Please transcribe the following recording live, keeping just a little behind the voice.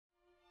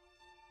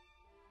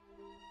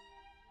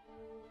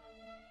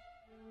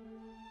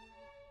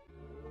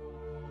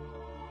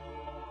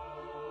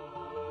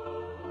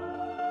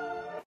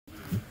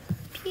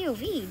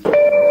POV.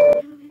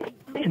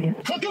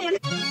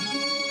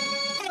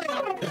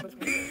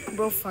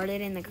 Bro farted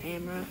in the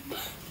camera.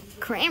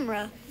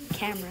 Camera.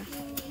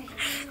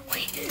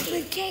 Wait,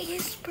 the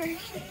gayest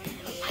person.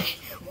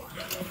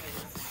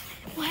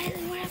 Why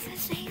does it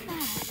say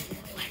that?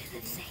 Why does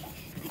it say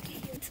the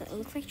gayest? It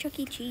looks like Chuck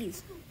E.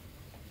 Cheese.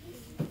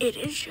 It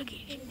is Chuck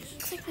E. Cheese. It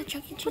looks like the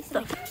Chuck E. Cheese.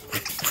 What the?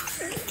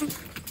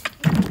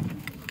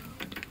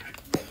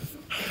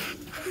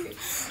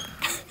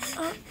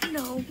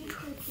 No.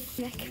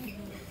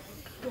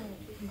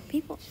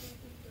 People.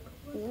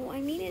 Well,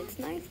 I mean, it's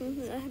nice, but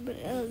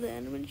the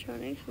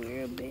animatronics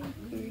were a bit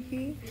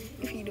freaky,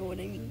 if you know what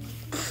I mean.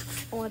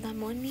 Or that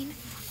one mean.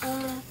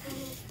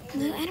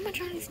 The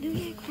animatronics do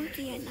get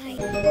quirky at night.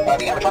 The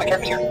animatronic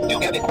characters here do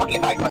get a bit quirky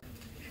at night.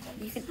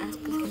 You can ask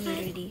the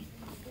community.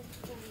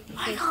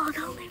 I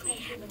don't leave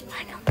me.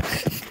 I know.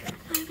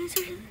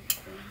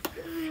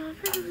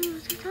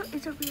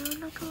 It's a real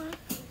knuckle.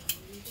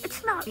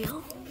 It's not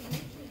real.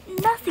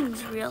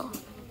 Nothing's real.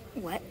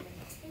 What?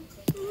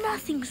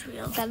 Nothing's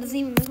real. That doesn't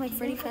even look like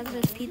Freddy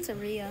Fazbear's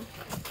Pizzeria.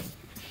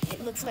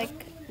 It looks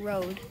like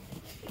road.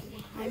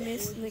 I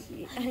miss.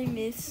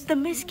 The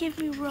Miss gave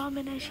me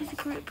ramen and she's a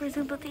great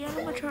person, but the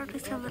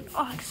animatronics have an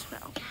odd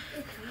smell.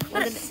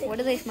 What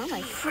do they smell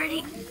like?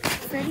 Freddy's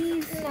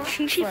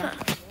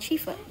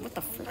Chifa. What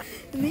the frick?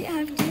 The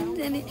Aftons,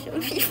 and it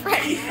shows me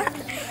Freddy.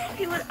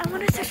 I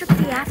want to search up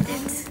the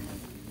Aftons.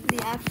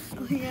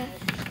 Oh yeah.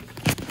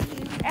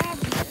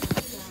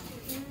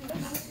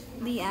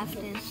 The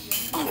Aftons.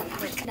 Oh,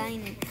 frick,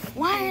 dining.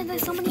 Why are there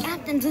so many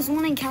Aftons? There's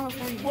one in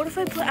California. What if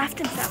I put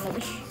Afton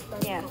family?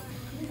 Yeah.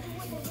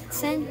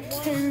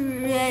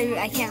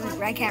 I can't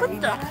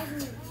read that.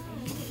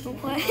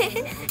 What?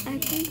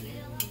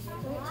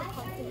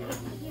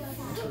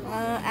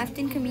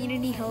 Afton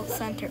Community Health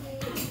Center.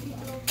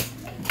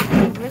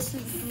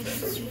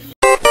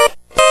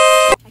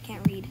 I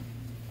can't read.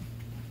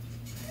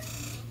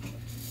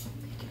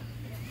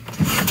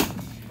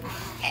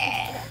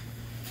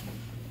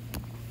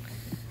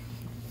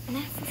 And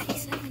at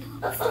 57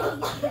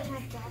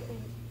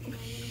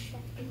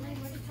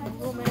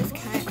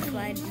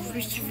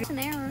 It's an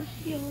error.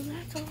 Yo,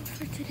 that's all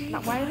for today.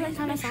 Now, why does it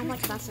kind of sound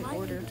like that's in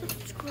order?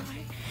 Subscribe,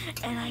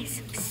 and I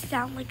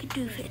sound like a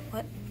doofus.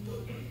 What?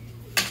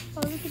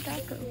 Oh, look at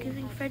that girl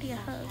giving Freddy a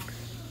hug.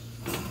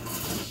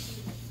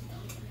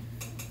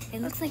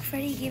 It looks like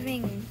Freddy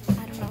giving,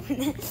 I don't know. It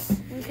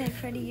looks like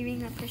Freddy giving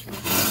that person a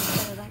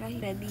hug. That guy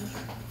Freddy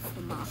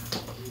FNAF.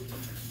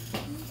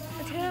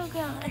 A terrible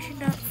girl, I should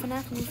not.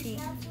 FNAF movie.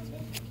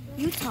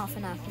 Utah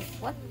FNAF.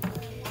 What?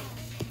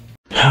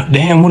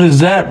 Damn, what is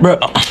that, bro?